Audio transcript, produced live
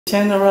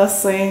General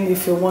saying,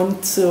 if you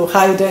want to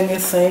hide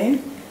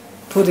anything,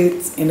 put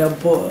it in a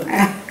book.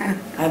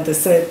 And they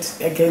said,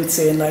 again,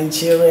 to a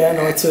Nigerian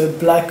or to a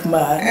black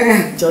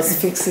man,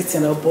 just fix it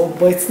in a book.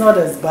 But it's not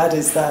as bad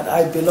as that.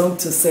 I belong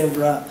to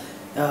several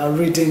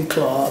reading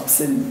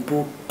clubs and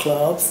book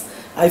clubs.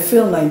 I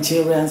feel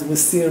Nigerians will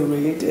still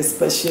read,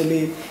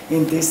 especially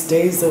in these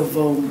days of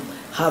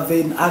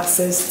having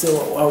access to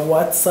our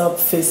WhatsApp,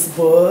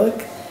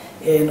 Facebook,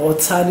 and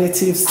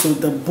alternatives to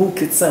the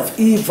book itself,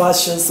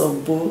 e-versions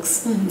of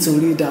books to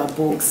read our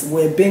books.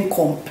 We're being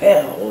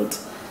compelled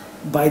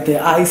by the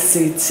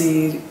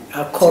ICT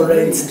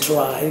current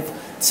drive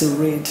to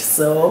read.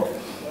 So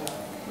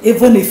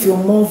even if you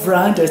move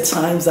around at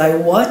times, I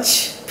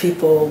watch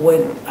people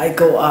when I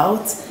go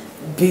out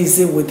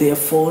busy with their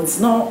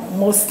phones, not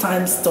most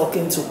times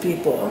talking to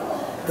people.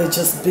 They're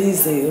just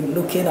busy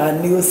looking at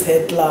news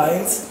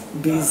headlines,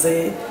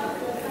 busy.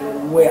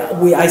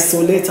 We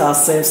isolate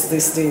ourselves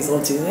these days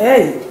until,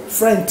 hey,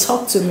 friend,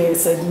 talk to me. I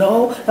said,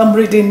 no, I'm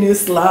reading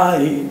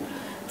Newsline.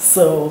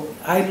 So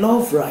I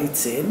love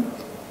writing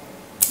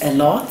a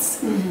lot.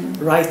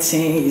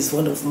 Writing is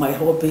one of my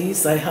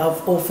hobbies. I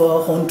have over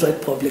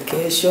 100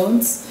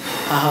 publications.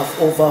 I have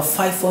over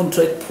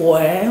 500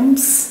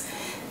 poems.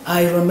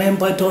 I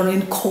remember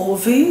during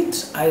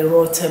COVID, I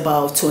wrote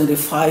about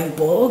 25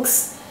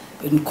 books.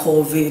 In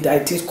COVID, I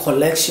did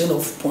collection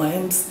of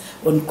poems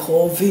on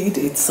COVID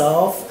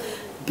itself,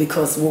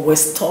 because we were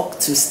stuck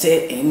to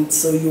stay in,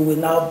 so you will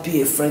now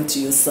be a friend to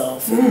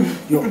yourself.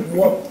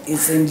 What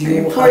is in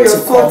you put your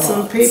thoughts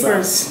on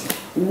papers. So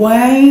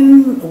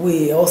when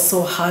we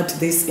also had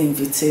this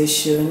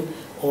invitation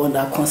on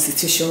a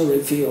constitution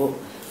review,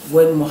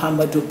 when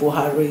Muhammadu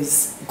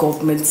Buhari's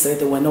government said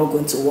they were not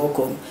going to work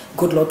on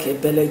Goodluck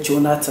Ebele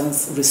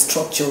Jonathan's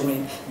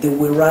restructuring, they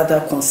will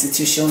rather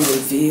constitution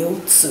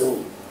review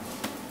to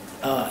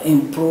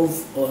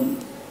improve on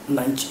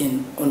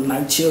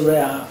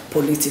Nigeria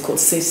political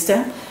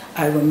system.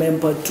 I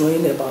remember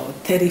doing about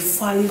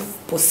 35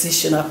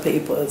 positional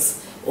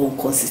papers on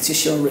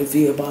constitution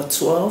review, about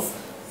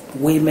 12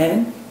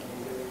 women,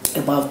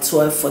 about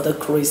 12 for the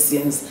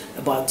Christians,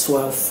 about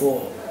 12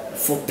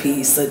 for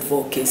peace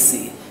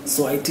advocacy.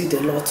 So I did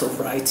a lot of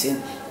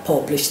writing,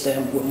 published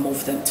them, we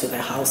moved them to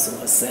the House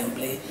of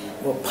Assembly.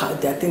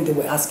 I think they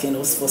were asking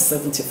us for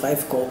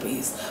 75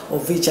 copies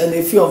of each, and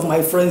a few of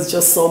my friends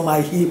just saw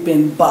my heap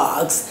in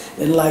bags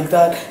and like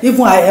that.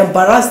 Even I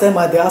embarrassed them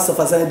at the House of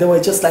Assembly. They were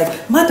just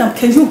like, Madam,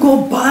 can you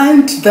go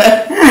bind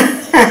them?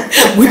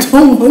 We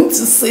don't want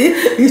to see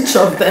each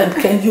of them.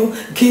 Can you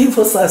give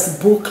us as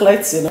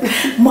booklets? You know,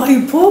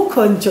 my book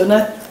on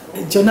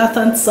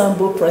Jonathan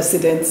Sambo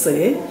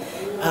presidency,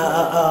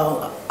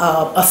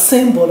 a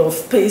symbol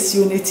of peace,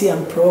 unity,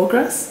 and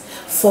progress,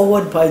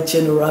 forward by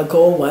General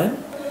Gowon,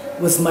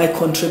 was my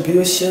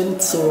contribution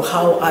to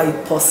how I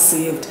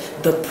perceived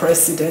the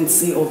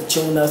presidency of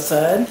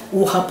Jonathan,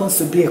 who happens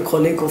to be a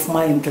colleague of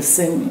mine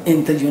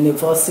in the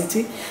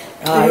university.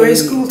 You were in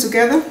school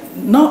together?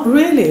 Not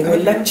really. We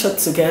lectured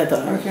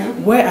together. Okay.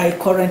 Where I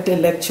currently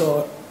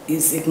lecture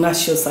is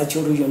Ignatius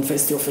Ajuru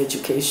University of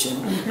Education,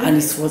 and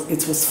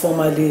it was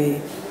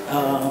formerly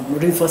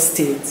River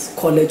State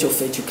College of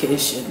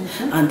Education,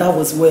 and that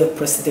was where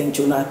President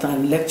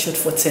Jonathan lectured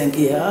for 10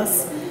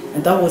 years,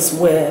 and that was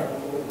where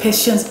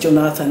Patience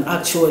Jonathan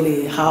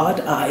actually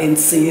had our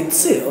NCA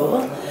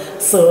too.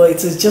 So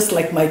it is just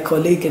like my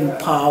colleague in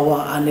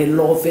power and a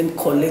loving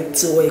colleague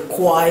to a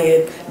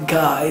quiet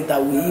guy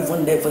that we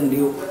even never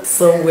knew.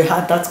 So we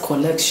had that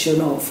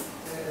collection of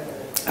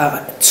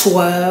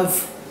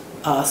 12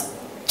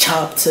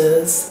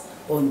 chapters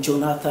on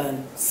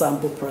Jonathan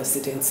Sambo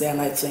presidency,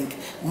 and I think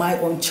my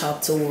own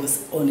chapter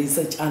was on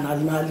an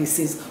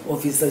analysis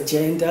of his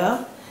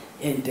agenda,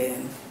 and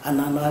then an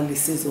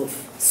analysis of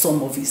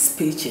some of his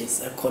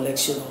speeches, a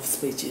collection of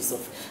speeches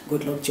of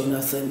Goodluck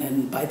Jonathan.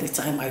 And by the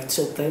time I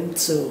took them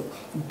to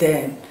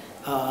then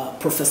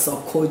Professor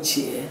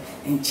Koji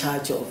in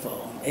charge of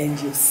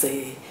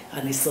NUC,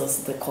 and he saw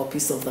the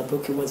copies of the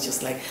book, he was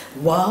just like,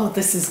 wow,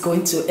 this is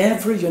going to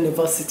every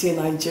university in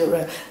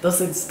Nigeria,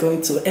 this is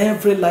going to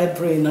every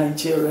library in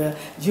Nigeria.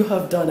 You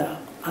have done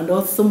an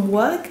awesome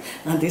work,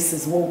 and this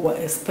is what we're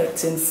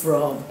expecting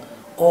from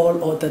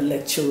all other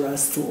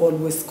lecturers, to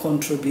always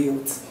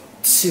contribute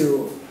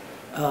to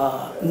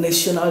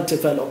national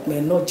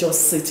development, not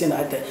just sitting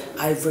at the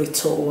ivory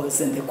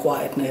towers in the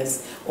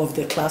quietness of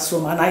the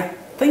classroom. And I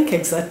think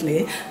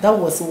exactly that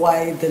was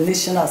why the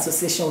National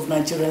Association of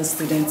Nigerian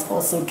Students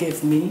also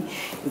gave me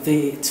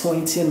the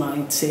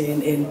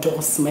 2019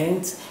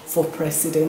 endorsement for president.